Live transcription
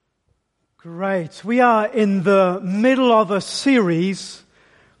Great. We are in the middle of a series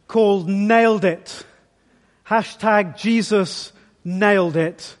called Nailed It. Hashtag Jesus nailed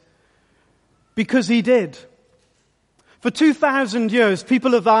it. Because he did. For 2,000 years,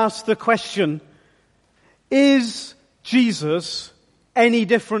 people have asked the question, is Jesus any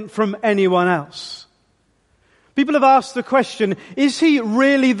different from anyone else? People have asked the question, is he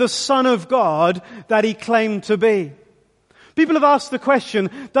really the Son of God that he claimed to be? People have asked the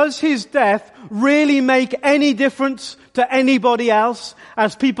question, does his death really make any difference to anybody else,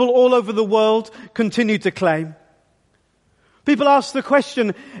 as people all over the world continue to claim? People ask the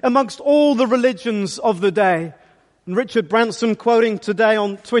question amongst all the religions of the day. And Richard Branson, quoting today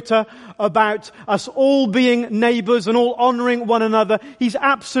on Twitter about us all being neighbors and all honoring one another, he's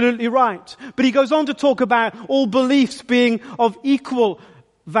absolutely right. But he goes on to talk about all beliefs being of equal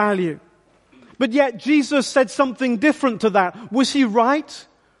value. But yet Jesus said something different to that. Was he right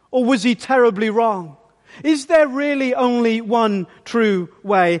or was he terribly wrong? Is there really only one true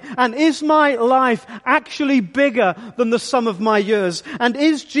way? And is my life actually bigger than the sum of my years? And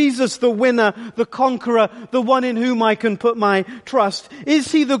is Jesus the winner, the conqueror, the one in whom I can put my trust?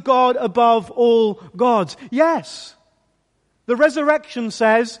 Is he the God above all gods? Yes. The resurrection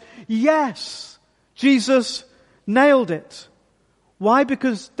says, yes, Jesus nailed it. Why?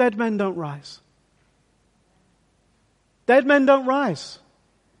 Because dead men don't rise. Dead men don't rise.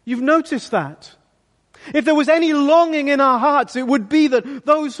 You've noticed that. If there was any longing in our hearts, it would be that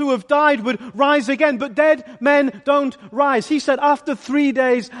those who have died would rise again. But dead men don't rise. He said, after 3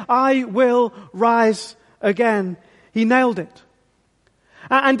 days, I will rise again. He nailed it.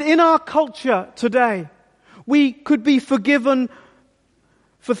 And in our culture today, we could be forgiven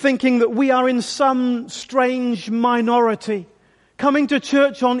for thinking that we are in some strange minority, coming to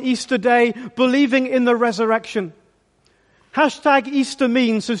church on Easter Day, believing in the resurrection. Hashtag Easter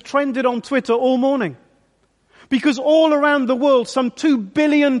means has trended on Twitter all morning. Because all around the world, some 2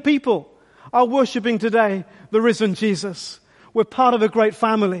 billion people are worshipping today the risen Jesus. We're part of a great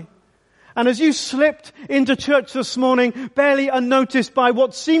family. And as you slipped into church this morning, barely unnoticed by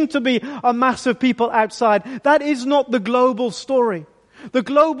what seemed to be a mass of people outside, that is not the global story. The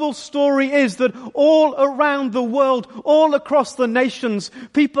global story is that all around the world, all across the nations,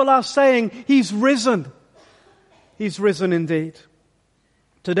 people are saying, he's risen. He's risen indeed.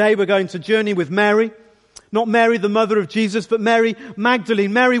 Today we're going to journey with Mary. Not Mary, the mother of Jesus, but Mary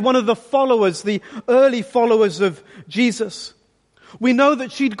Magdalene. Mary, one of the followers, the early followers of Jesus. We know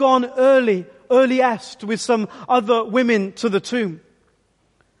that she'd gone earliest with some other women to the tomb.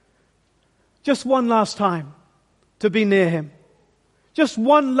 Just one last time to be near him. Just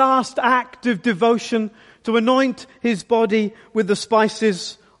one last act of devotion to anoint his body with the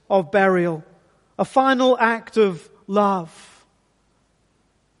spices of burial. A final act of love.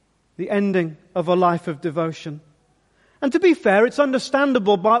 The ending of a life of devotion. And to be fair, it's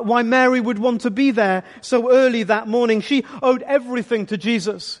understandable why Mary would want to be there so early that morning. She owed everything to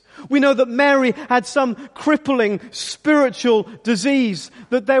Jesus. We know that Mary had some crippling spiritual disease,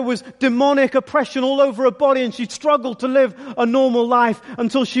 that there was demonic oppression all over her body, and she struggled to live a normal life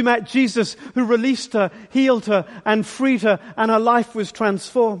until she met Jesus, who released her, healed her, and freed her, and her life was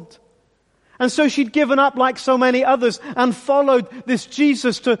transformed. And so she'd given up like so many others and followed this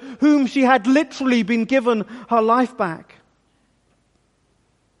Jesus to whom she had literally been given her life back.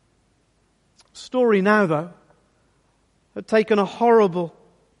 Story now, though, had taken a horrible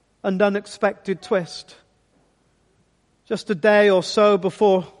and unexpected twist. Just a day or so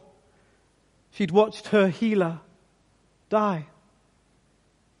before she'd watched her healer die.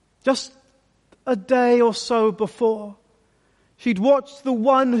 Just a day or so before, she'd watched the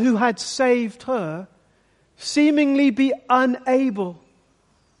one who had saved her seemingly be unable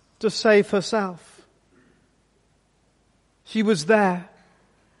to save herself. She was there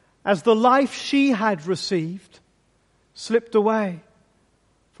as the life she had received slipped away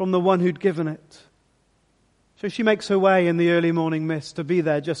from the one who'd given it. So she makes her way in the early morning mist to be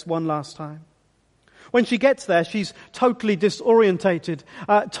there just one last time. When she gets there, she's totally disorientated,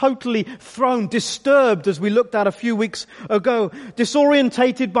 totally thrown, disturbed, as we looked at a few weeks ago,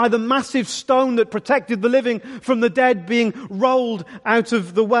 disorientated by the massive stone that protected the living from the dead being rolled out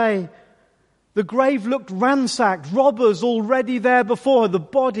of the way. The grave looked ransacked, robbers already there before her, the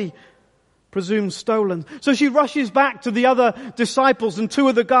body presumed stolen. So she rushes back to the other disciples, and 2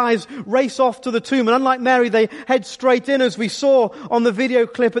 of the guys race off to the tomb. And unlike Mary, they head straight in, as we saw on the video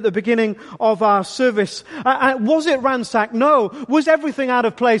clip at the beginning of our service. Was it ransacked? No. Was everything out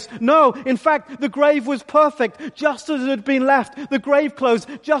of place? No. In fact, the grave was perfect, just as it had been left. The grave clothes,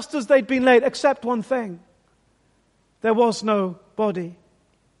 just as they'd been laid, except one thing. There was no body.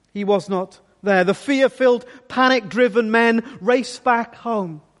 He was not there. The fear-filled, panic-driven men race back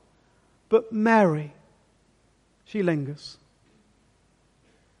home. But Mary, she lingers.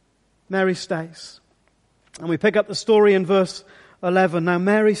 Mary stays. And we pick up the story in verse 11. Now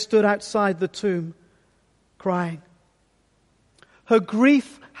Mary stood outside the tomb, crying. Her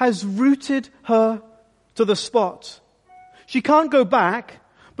grief has rooted her to the spot. She can't go back,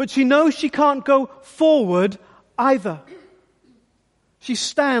 but she knows she can't go forward either. She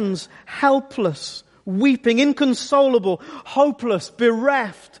stands helpless, weeping, inconsolable, hopeless,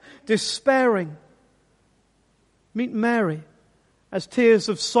 bereft, despairing. Meet Mary as tears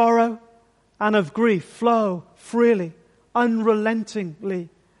of sorrow and of grief flow freely, unrelentingly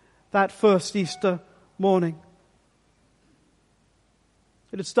that first Easter morning.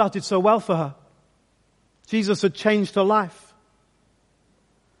 It had started so well for her. Jesus had changed her life.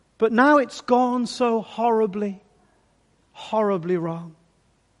 But now it's gone so horribly, horribly wrong.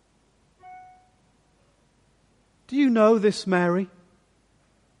 Do you know this, Mary,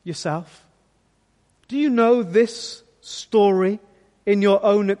 yourself? Do you know this story in your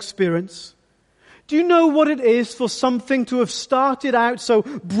own experience? Do you know what it is for something to have started out so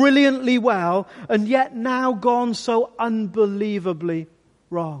brilliantly well and yet now gone so unbelievably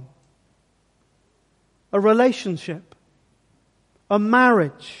wrong? A relationship, a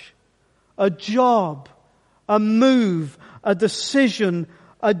marriage, a job, a move, a decision,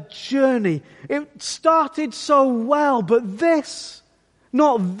 a journey. It started so well, but this,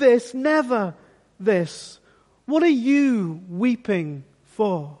 not this, never this. What are you weeping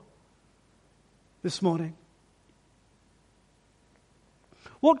for this morning?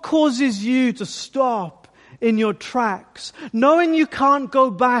 What causes you to stop in your tracks, knowing you can't go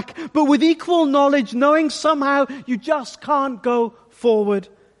back, but with equal knowledge, knowing somehow you just can't go forward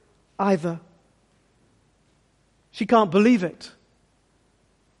either? She can't believe it.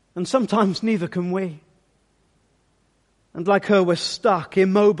 And sometimes neither can we. And like her, we're stuck,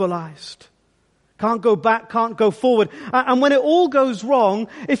 immobilized. Can't go back, can't go forward. And when it all goes wrong,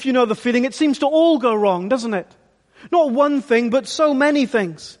 if you know the feeling, it seems to all go wrong, doesn't it? Not one thing, but so many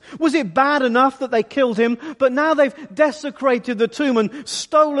things. Was it bad enough that they killed him, but now they've desecrated the tomb and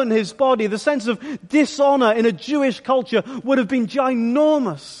stolen his body? The sense of dishonor in a Jewish culture would have been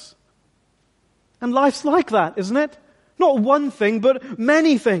ginormous. And life's like that, isn't it? Not one thing, but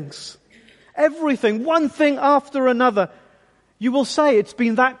many things. Everything, one thing after another. You will say it's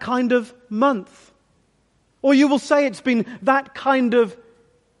been that kind of month. Or you will say it's been that kind of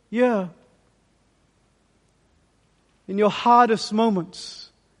year. In your hardest moments,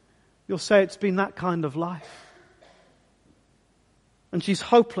 you'll say it's been that kind of life. And she's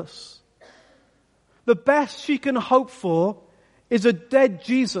hopeless. The best she can hope for is a dead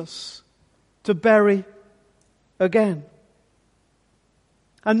Jesus to bury again.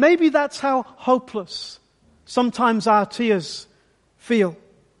 And maybe that's how hopeless sometimes our tears feel.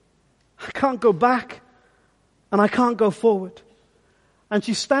 I can't go back and I can't go forward. And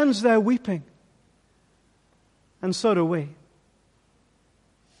she stands there weeping. And so do we.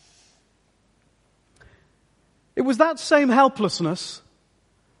 It was that same helplessness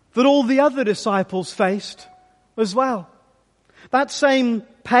that all the other disciples faced as well. That same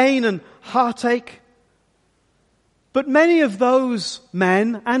pain and heartache. But many of those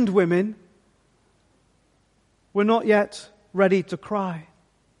men and women were not yet ready to cry.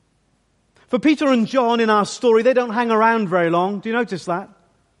 For Peter and John in our story, they don't hang around very long. Do you notice that?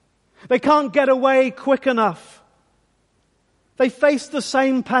 They can't get away quick enough. They face the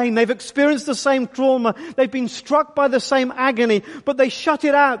same pain. They've experienced the same trauma. They've been struck by the same agony, but they shut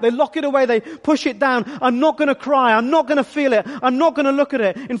it out. They lock it away. They push it down. I'm not going to cry. I'm not going to feel it. I'm not going to look at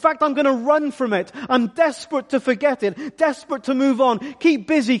it. In fact, I'm going to run from it. I'm desperate to forget it. Desperate to move on. Keep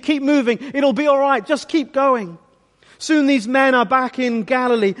busy. Keep moving. It'll be all right. Just keep going. Soon these men are back in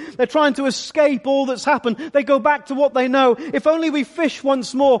Galilee. They're trying to escape all that's happened. They go back to what they know. If only we fish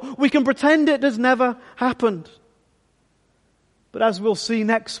once more, we can pretend it has never happened. But as we'll see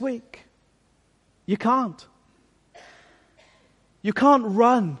next week, you can't. You can't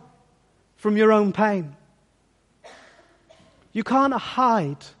run from your own pain. You can't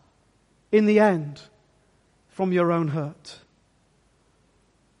hide, in the end, from your own hurt.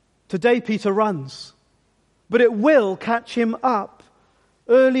 Today Peter runs, but it will catch him up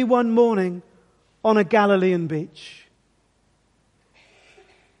early one morning on a Galilean beach.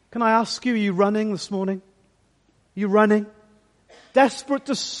 Can I ask you, are you running this morning? Are you running? Desperate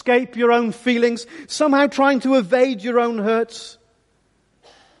to escape your own feelings, somehow trying to evade your own hurts.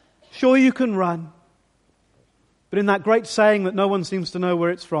 Sure, you can run. But in that great saying that no one seems to know where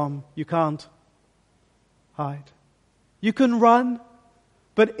it's from, you can't hide. You can run,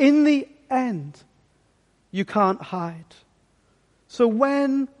 But in the end, you can't hide. So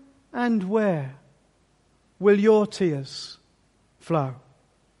when and where will your tears flow?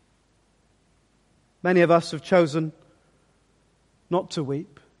 Many of us have chosen not to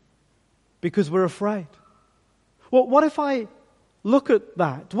weep because we're afraid. Well, what if I look at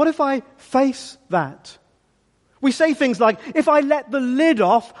that? What if I face that? We say things like, if I let the lid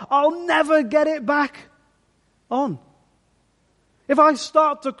off, I'll never get it back on. If I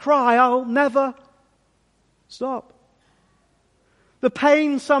start to cry, I'll never stop. The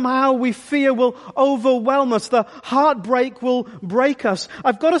pain somehow we fear will overwhelm us. The heartbreak will break us.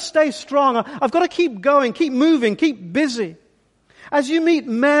 I've got to stay strong. I've got to keep going, keep moving, keep busy. As you meet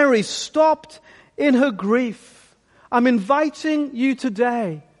Mary stopped in her grief, I'm inviting you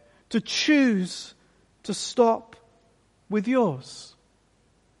today to choose to stop with yours,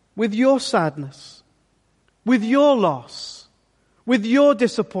 with your sadness, with your loss, with your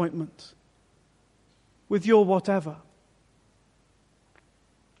disappointment, with your whatever.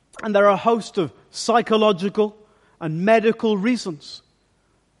 And there are a host of psychological and medical reasons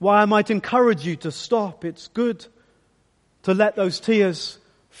why I might encourage you to stop. It's good to let those tears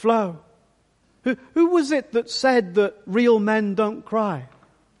flow. Who was it that said that real men don't cry?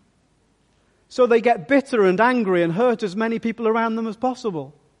 So they get bitter and angry and hurt as many people around them as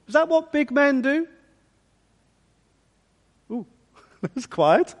possible. Is that what big men do? Ooh, that's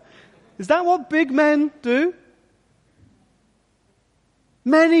quiet. Is that what big men do?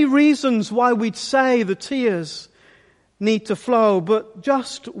 Many reasons why we'd say the tears need to flow, but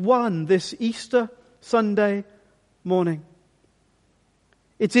just one this Easter Sunday morning.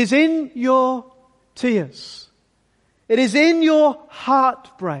 It is in your tears. It is in your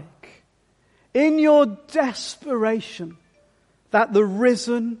heartbreak, in your desperation, that the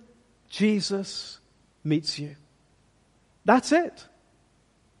risen Jesus meets you. That's it.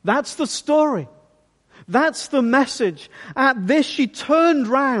 That's the story. That's the message. At this, she turned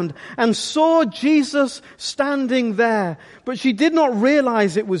round and saw Jesus standing there. But she did not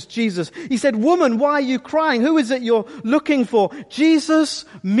realize it was Jesus. He said, "Woman, why are you crying? Who is it you're looking for?" Jesus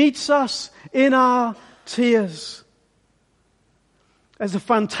meets us in our tears. There's a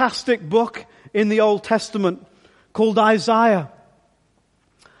fantastic book in the Old Testament called Isaiah.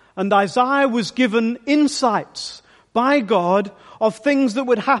 And Isaiah was given insights by God of things that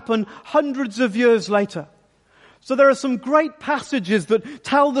would happen hundreds of years later. So there are some great passages that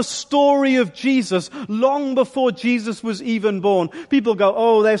tell the story of Jesus long before Jesus was even born. People go,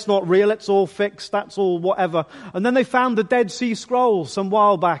 "Oh, that's not real, it's all fixed, that's all whatever." And then they found the Dead Sea Scrolls some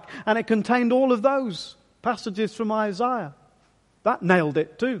while back, and it contained all of those passages from Isaiah. That nailed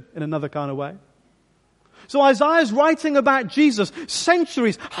it too, in another kind of way. So Isaiah's writing about Jesus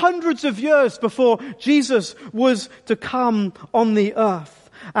centuries, hundreds of years before Jesus was to come on the earth.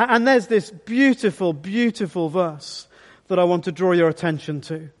 And there's this beautiful, beautiful verse that I want to draw your attention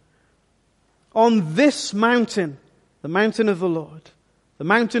to. On this mountain, the mountain of the Lord, the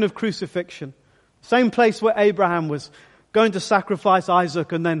mountain of crucifixion, same place where Abraham was going to sacrifice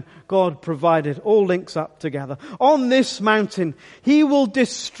Isaac and then God provided. All links up together. On this mountain, he will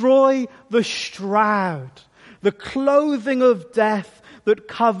destroy the shroud, the clothing of death that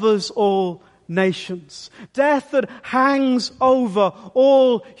covers all nations. Death that hangs over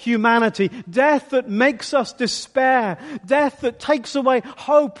all humanity. Death that makes us despair. Death that takes away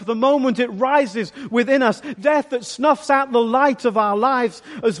hope the moment it rises within us. Death that snuffs out the light of our lives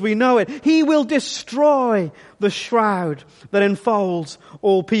as we know it. He will destroy the shroud that enfolds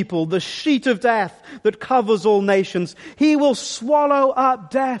all people. The sheet of death that covers all nations. He will swallow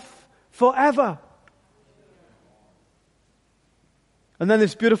up death forever. And then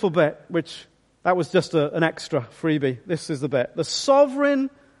this beautiful bit, which that was just an extra freebie. This is the bit. The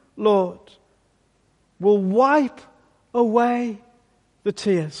sovereign Lord will wipe away the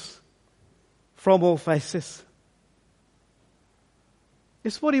tears from all faces.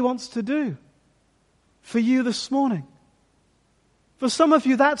 It's what he wants to do for you this morning. For some of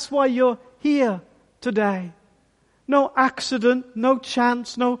you, that's why you're here today. No accident, no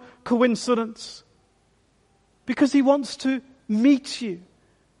chance, no coincidence. Because he wants to meet you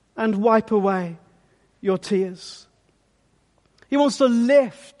and wipe away your tears. He wants to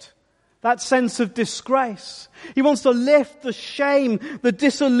lift that sense of disgrace. He wants to lift the shame, the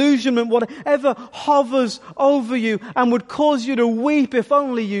disillusionment, whatever hovers over you and would cause you to weep if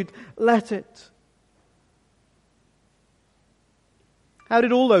only you'd let it. How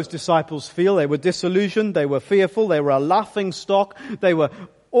did all those disciples feel? They were disillusioned, they were fearful, they were a laughing stock, they were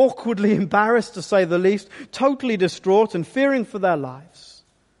awkwardly embarrassed to say the least, totally distraught and fearing for their lives.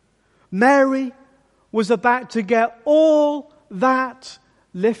 Mary was about to get all that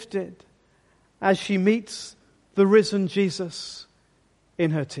lifted as she meets the risen Jesus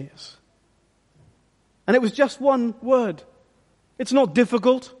in her tears. And it was just one word. It's not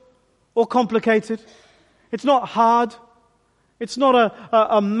difficult or complicated. It's not hard. It's not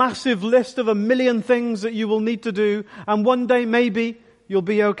a massive list of 1,000,000 things that you will need to do, and one day maybe you'll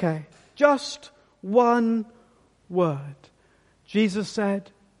be okay. Just one word. Jesus said,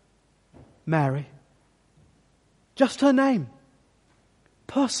 Mary. Just her name.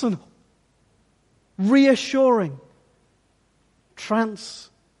 Personal. Reassuring.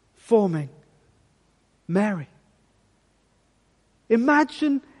 Transforming. Mary.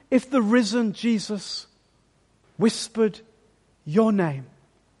 Imagine if the risen Jesus whispered your name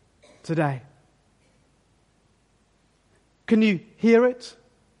today. Can you hear it?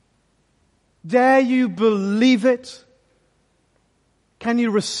 Dare you believe it? Can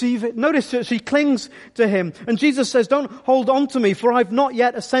you receive it? Notice that she clings to him. And Jesus says, don't hold on to me, for I've not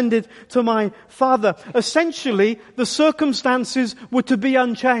yet ascended to my Father. Essentially, the circumstances were to be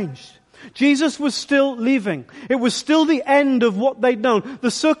unchanged. Jesus was still leaving. It was still the end of what they'd known. The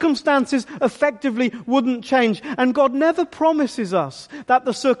circumstances effectively wouldn't change. And God never promises us that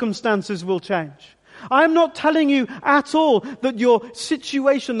the circumstances will change. I'm not telling you at all that your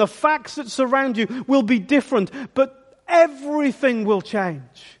situation, the facts that surround you will be different, but everything will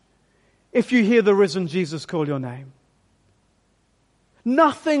change if you hear the risen Jesus call your name.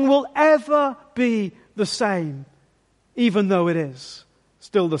 Nothing will ever be the same, even though it is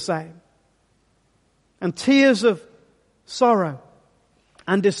still the same. And tears of sorrow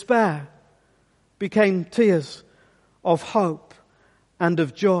and despair became tears of hope and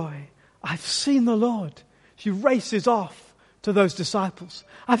of joy. I've seen the Lord. She races off to those disciples.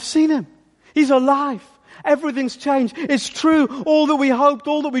 I've seen him. He's alive. Everything's changed. It's true. All that we hoped,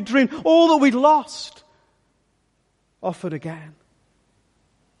 all that we dreamed, all that we lost, offered again.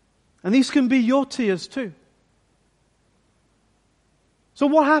 And these can be your tears too. So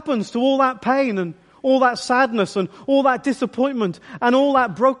what happens to all that pain and all that sadness and all that disappointment and all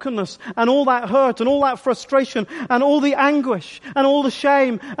that brokenness and all that hurt and all that frustration and all the anguish and all the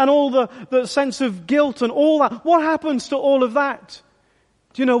shame and all the sense of guilt and all that? What happens to all of that?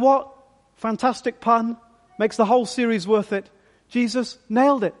 Do you know what? Fantastic pun. Makes the whole series worth it. Jesus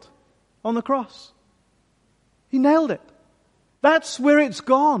nailed it on the cross. He nailed it. That's where it's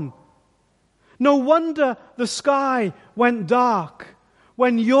gone. No wonder the sky went dark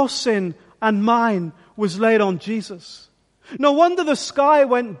when your sin and mine was laid on Jesus. No wonder the sky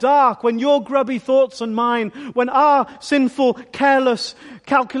went dark when your grubby thoughts and mine, when our sinful, careless,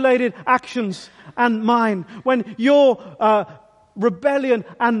 calculated actions and mine, when your rebellion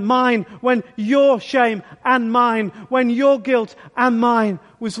and mine, when your shame and mine, when your guilt and mine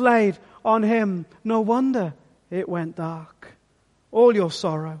was laid on him. No wonder it went dark. All your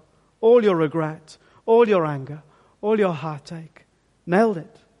sorrow, all your regret, all your anger, all your heartache, nailed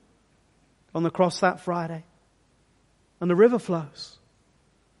it on the cross that Friday. And the river flows.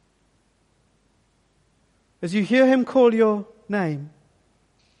 As you hear him call your name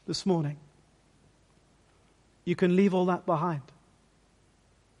this morning, you can leave all that behind.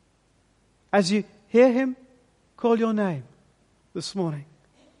 As you hear him call your name this morning,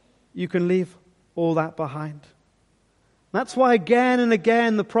 you can leave all that behind. That's why again and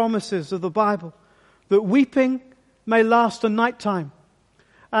again the promises of the Bible that weeping may last a nighttime.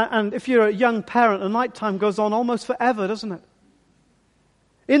 And if you're a young parent, a nighttime goes on almost forever, doesn't it?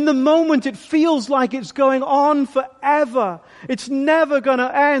 In the moment it feels like it's going on forever. It's never going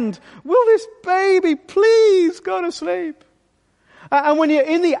to end. Will this baby please go to sleep? And when you're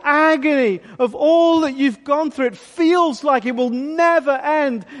in the agony of all that you've gone through, it feels like it will never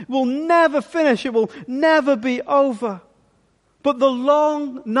end, it will never finish, it will never be over. But the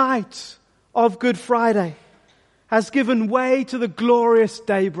long night of Good Friday has given way to the glorious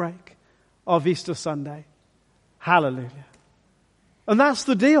daybreak of Easter Sunday. Hallelujah. And that's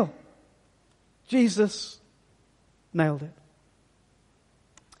the deal. Jesus nailed it.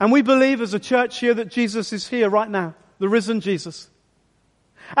 And we believe as a church here that Jesus is here right now, the risen Jesus.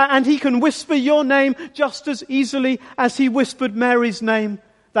 And he can whisper your name just as easily as he whispered Mary's name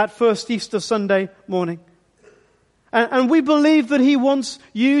that first Easter Sunday morning. And we believe that he wants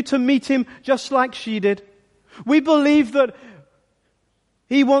you to meet him just like she did. We believe that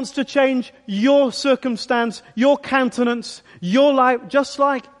he wants to change your circumstance, your countenance, your life, just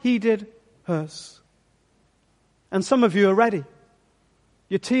like he did hers. And some of you are ready.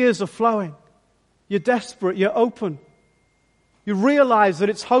 Your tears are flowing. You're desperate. You're open. You realize that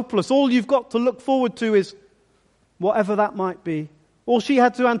it's hopeless. All you've got to look forward to is whatever that might be. All she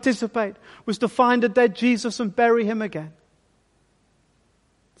had to anticipate was to find a dead Jesus and bury him again.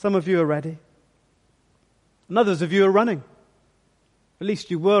 Some of you are ready. And others of you are running. At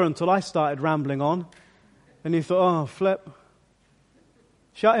least you were until I started rambling on. And you thought, oh, flip.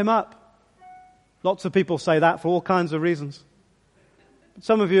 Shut him up. Lots of people say that for all kinds of reasons. But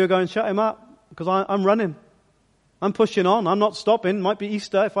some of you are going, shut him up, because I'm running. I'm pushing on. I'm not stopping. Might be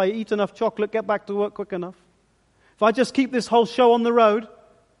Easter. If I eat enough chocolate, get back to work quick enough. If I just keep this whole show on the road,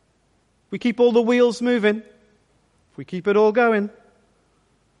 we keep all the wheels moving, if we keep it all going.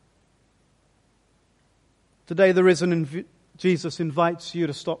 Today the risen Jesus invites you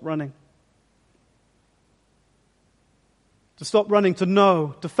to stop running. To stop running, to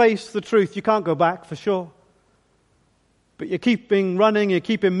know, to face the truth. You can't go back for sure. But you're keeping running, you're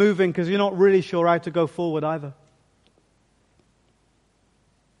keeping moving because you're not really sure how to go forward either.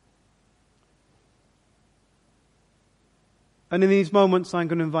 And in these moments, I'm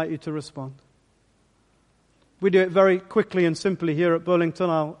going to invite you to respond. We do it very quickly and simply here at Burlington.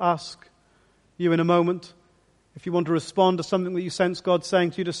 I'll ask you in a moment if you want to respond to something that you sense God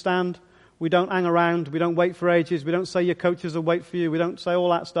saying to you to stand. We don't hang around. We don't wait for ages. We don't say your coaches will wait for you. We don't say all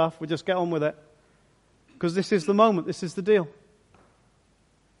that stuff. We just get on with it. Because this is the moment. This is the deal.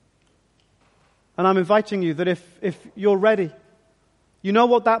 And I'm inviting you that if you're ready, you know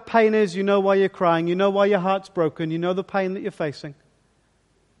what that pain is, you know why you're crying, you know why your heart's broken, you know the pain that you're facing.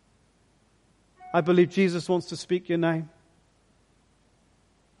 I believe Jesus wants to speak your name.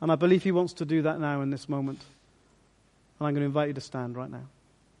 And I believe he wants to do that now in this moment. And I'm going to invite you to stand right now.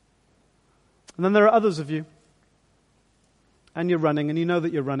 And then there are others of you. And you're running, and you know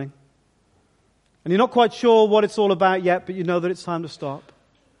that you're running. And you're not quite sure what it's all about yet, but you know that it's time to stop.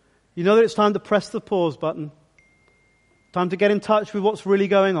 You know that it's time to press the pause button. Time to get in touch with what's really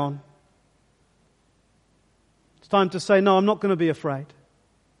going on. It's time to say, no, I'm not going to be afraid.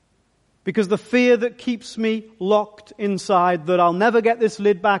 Because the fear that keeps me locked inside, that I'll never get this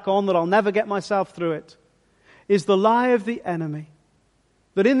lid back on, that I'll never get myself through it, is the lie of the enemy.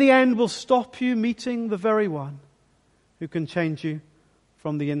 That in the end will stop you meeting the very one who can change you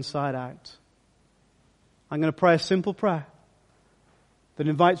from the inside out. I'm going to pray a simple prayer that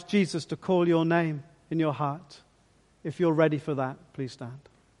invites Jesus to call your name in your heart. If you're ready for that, please stand.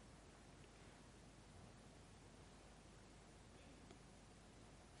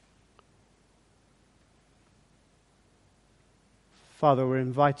 Father, we're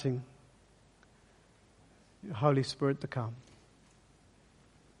inviting your Holy Spirit to come.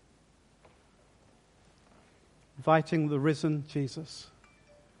 Inviting the risen Jesus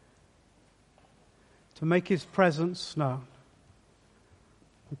to make his presence known.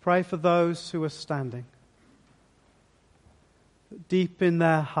 We pray for those who are standing. Deep in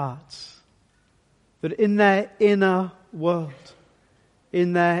their hearts, that in their inner world,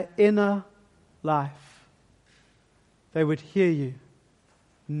 in their inner life, they would hear you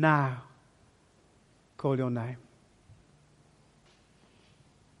now call your name.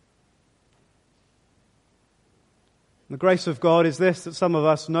 The grace of God is this, that some of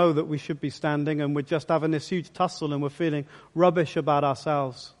us know that we should be standing and we're just having this huge tussle and we're feeling rubbish about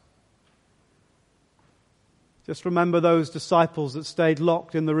ourselves. Just remember those disciples that stayed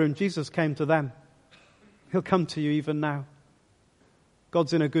locked in the room. Jesus came to them. He'll come to you even now.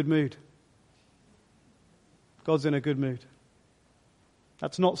 God's in a good mood. God's in a good mood.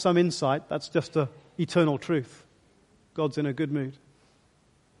 That's not some insight. That's just an eternal truth. God's in a good mood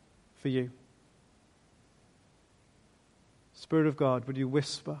for you. Spirit of God, would you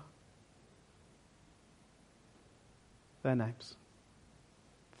whisper their names?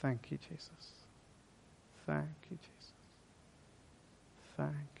 Thank you, Jesus. Thank you, Jesus.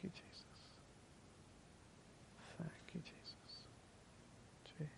 Thank you, Jesus.